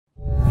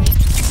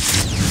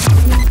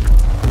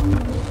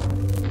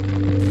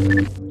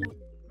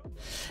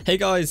Hey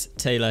guys,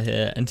 Taylor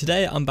here, and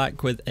today I'm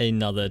back with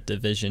another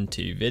Division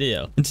 2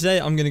 video. And today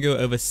I'm going to go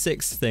over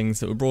 6 things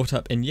that were brought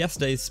up in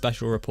yesterday's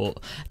special report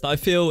that I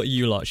feel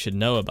you lot should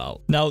know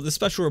about. Now, the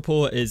special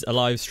report is a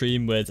live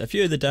stream with a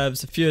few of the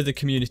devs, a few of the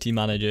community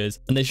managers,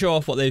 and they show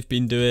off what they've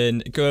been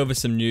doing, go over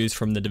some news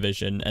from the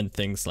Division and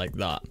things like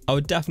that. I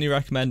would definitely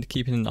recommend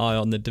keeping an eye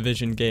on the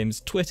Division Games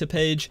Twitter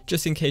page,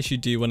 just in case you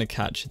do want to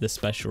catch the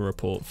special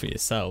report for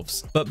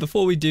yourselves. But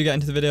before we do get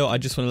into the video, I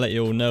just want to let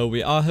you all know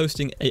we are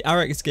hosting a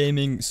Arekkz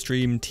Gaming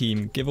stream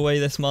team giveaway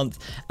this month,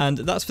 and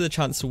that's for the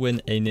chance to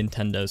win a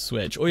Nintendo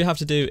Switch. All you have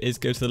to do is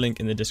go to the link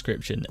in the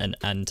description and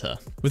enter.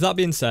 With that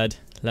being said,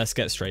 let's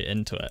get straight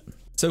into it.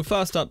 So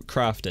first up,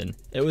 crafting.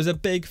 It was a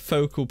big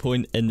focal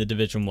point in the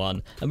Division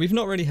 1, and we've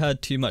not really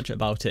heard too much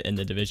about it in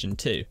the Division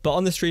 2. But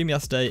on the stream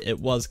yesterday, it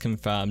was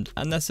confirmed,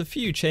 and there's a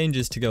few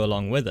changes to go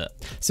along with it.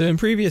 So in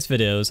previous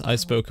videos, I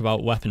spoke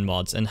about weapon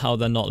mods and how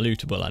they're not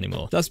lootable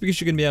anymore. That's because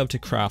you're going to be able to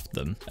craft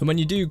them. And when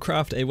you do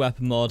craft a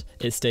weapon mod,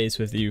 it stays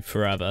with you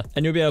forever,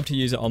 and you'll be able to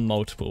use it on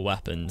multiple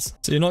weapons.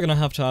 So you're not going to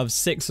have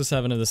 6 or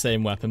 7 of the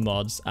same weapon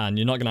mods, and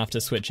you're not going to have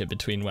to switch it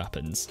between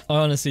weapons. I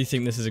honestly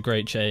think this is a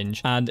great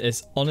change, and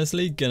it's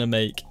honestly going to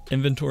make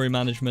inventory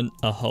management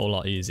a whole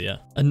lot easier.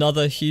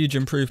 Another huge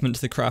improvement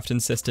to the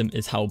crafting system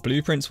is how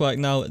blueprints work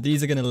now.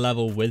 These are going to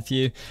level with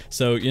you,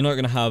 so you're not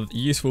going to have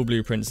useful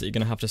blueprints that you're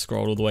going to have to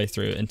scroll all the way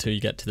through until you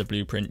get to the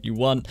blueprint you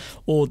want,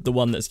 or the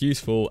one that's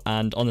useful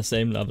and on the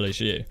same level as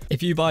you.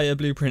 If you buy a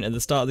blueprint at the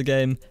start of the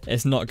game,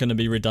 it's not going to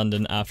be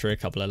redundant after a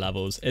couple of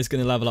levels. It's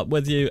going to level up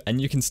with you, and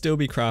you can still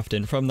be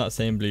crafting from that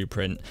same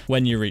blueprint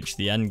when you reach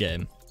the end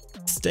game.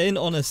 Staying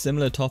on a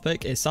similar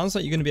topic, it sounds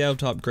like you're going to be able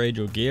to upgrade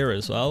your gear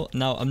as well.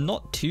 Now, I'm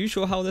not too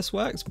sure how this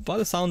works, but by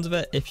the sounds of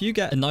it, if you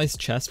get a nice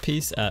chest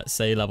piece at,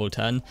 say, level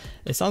 10,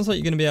 it sounds like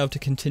you're going to be able to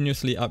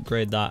continuously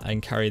upgrade that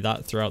and carry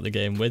that throughout the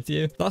game with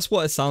you. That's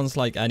what it sounds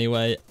like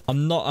anyway.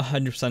 I'm not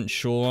 100%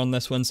 sure on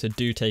this one, so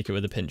do take it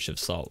with a pinch of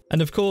salt.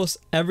 And of course,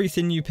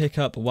 everything you pick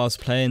up whilst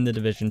playing the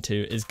Division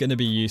 2 is going to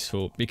be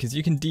useful, because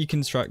you can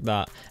deconstruct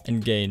that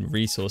and gain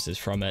resources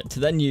from it to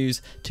then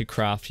use to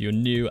craft your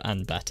new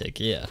and better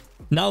gear.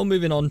 Now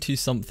moving on to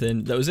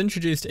something that was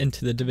introduced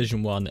into the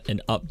Division 1 in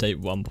update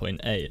 1.8,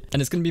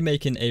 and it's going to be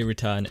making a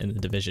return in the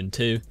Division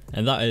 2,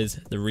 and that is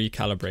the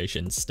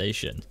Recalibration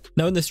Station.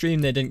 Now in the stream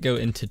they didn't go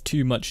into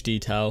too much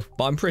detail,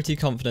 but I'm pretty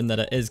confident that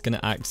it is going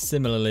to act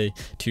similarly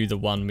to the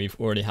one we've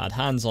already had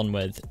hands on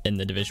with in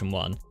the Division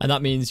 1, and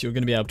that means you're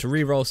going to be able to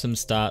reroll some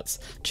stats,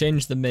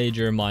 change the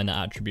major and minor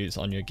attributes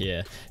on your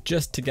gear,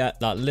 just to get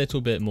that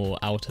little bit more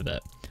out of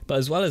it. But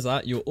as well as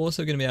that, you're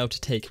also going to be able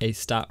to take a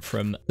stat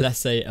from, let's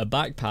say, a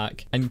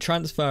backpack and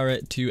transfer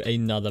it to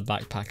another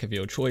backpack of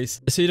your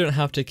choice, so you don't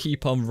have to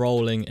keep on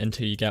rolling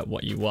until you get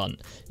what you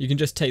want. You can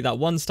just take that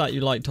one stat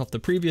you liked off the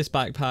previous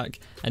backpack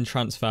and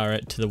transfer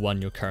it to the one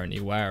you're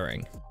currently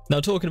wearing. Now,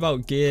 talking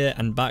about gear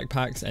and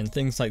backpacks and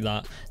things like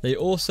that, they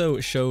also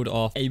showed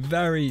off a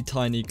very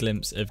tiny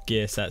glimpse of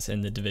gear sets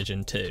in the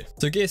Division 2.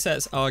 So gear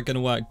sets are going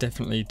to work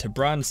differently to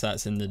brand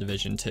sets in the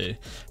Division 2.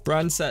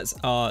 Brand sets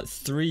are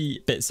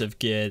 3 bits of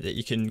gear that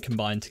you can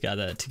combine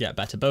together to get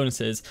better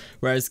bonuses,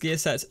 whereas gear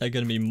sets are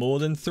going to be more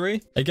than 3.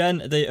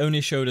 Again, they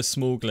only showed a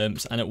small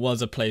glimpse and it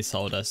was a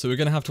placeholder, so we're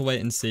going to have to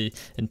wait and see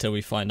until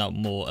we find out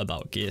more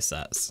about gear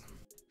sets.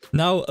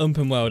 Now,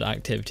 open world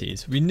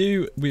activities. We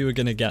knew we were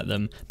going to get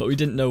them, but we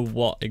didn't know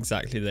what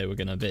exactly they were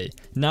going to be.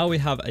 Now we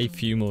have a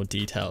few more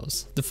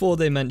details. The 4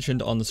 they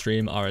mentioned on the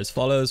stream are as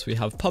follows. We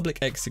have public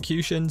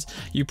executions.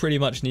 You pretty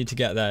much need to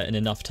get there in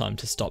enough time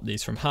to stop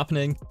these from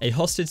happening. A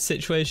hostage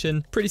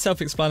situation, pretty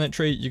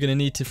self-explanatory. You're going to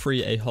need to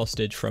free a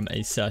hostage from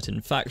a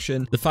certain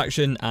faction. The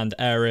faction and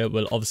area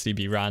will obviously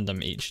be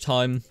random each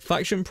time.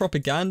 Faction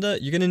propaganda,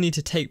 you're going to need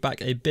to take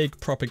back a big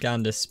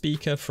propaganda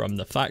speaker from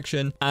the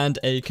faction and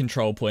a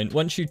control point.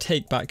 Once you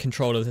take back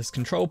control of this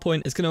control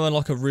point, it's going to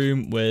unlock a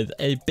room with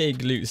a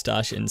big loot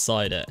stash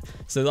inside it,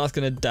 so that's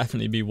going to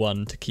definitely be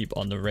one to keep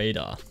on the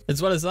radar. As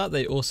well as that,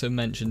 they also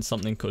mentioned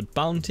something called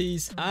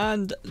bounties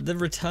and the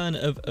return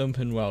of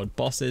open world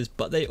bosses,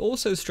 but they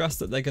also stressed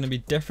that they're going to be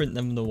different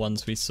than the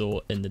ones we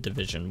saw in the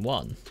Division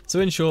 1.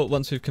 So in short,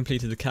 once we've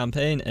completed the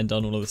campaign and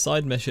done all of the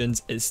side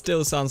missions, it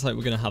still sounds like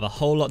we're going to have a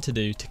whole lot to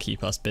do to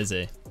keep us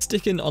busy.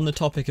 Sticking on the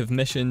topic of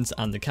missions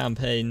and the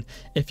campaign,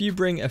 if you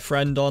bring a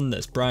friend on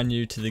that's brand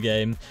new to the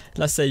game,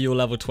 let's say you're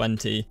level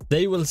 20,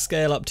 they will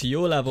scale up to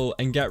your level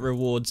and get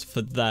rewards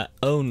for their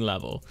own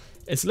level.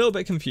 It's a little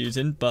bit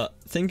confusing, but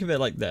think of it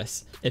like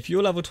this. If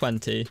you're level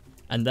 20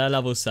 and they're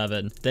level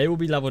 7, they will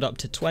be leveled up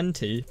to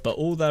 20, but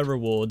all their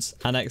rewards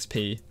and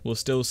XP will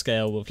still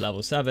scale with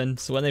level 7,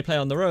 so when they play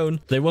on their own,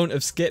 they won't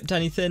have skipped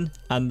anything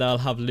and they'll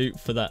have loot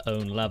for their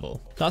own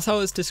level. That's how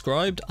it's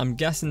described. I'm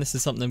guessing this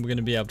is something we're going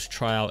to be able to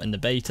try out in the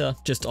beta,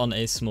 just on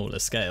a smaller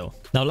scale.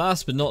 Now,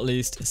 last but not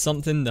least,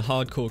 something the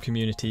hardcore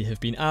community have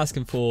been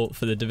asking for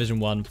the Division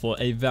 1 for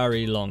a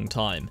very long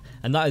time,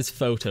 and that is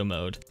photo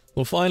mode.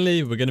 Well,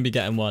 finally, we're going to be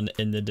getting one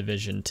in the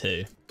Division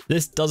 2.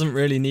 This doesn't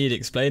really need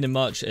explaining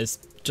much. It's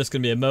just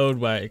going to be a mode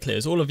where it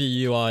clears all of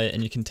your UI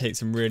and you can take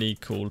some really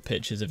cool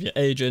pictures of your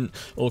agent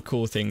or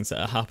cool things that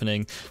are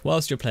happening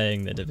whilst you're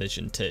playing The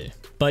Division 2.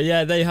 But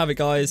yeah, there you have it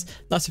guys.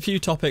 That's a few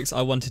topics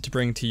I wanted to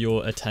bring to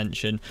your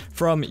attention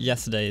from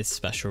yesterday's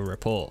special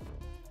report.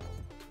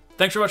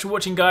 Thanks very much for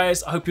watching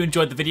guys, I hope you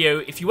enjoyed the video.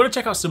 If you want to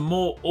check out some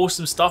more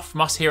awesome stuff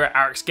from us here at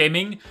Arekkz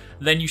Gaming,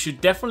 then you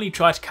should definitely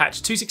try to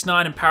catch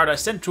 269 and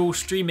Paradise Central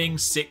streaming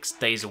 6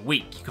 days a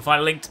week. You can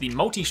find a link to the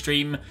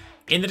multi-stream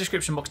in the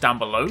description box down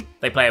below.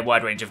 They play a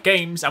wide range of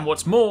games, and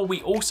what's more,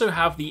 we also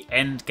have the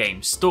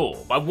Endgame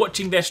store. By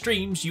watching their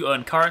streams, you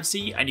earn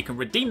currency, and you can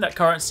redeem that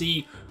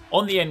currency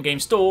on the Endgame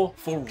store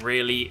for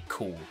really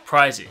cool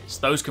prizes.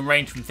 Those can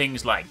range from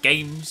things like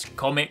games,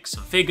 comics,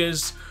 and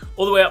figures,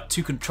 all the way up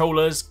to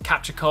controllers,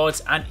 capture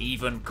cards, and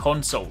even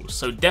consoles.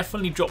 So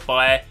definitely drop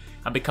by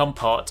and become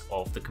part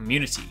of the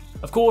community.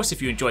 Of course,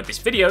 if you enjoyed this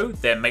video,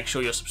 then make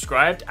sure you're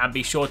subscribed and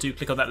be sure to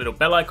click on that little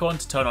bell icon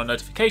to turn on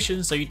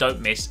notifications so you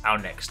don't miss our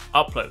next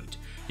upload.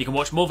 You can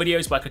watch more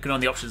videos by clicking on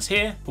the options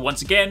here, but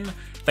once again,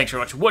 thanks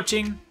very much for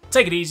watching,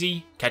 take it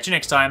easy, catch you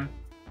next time,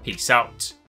 peace out.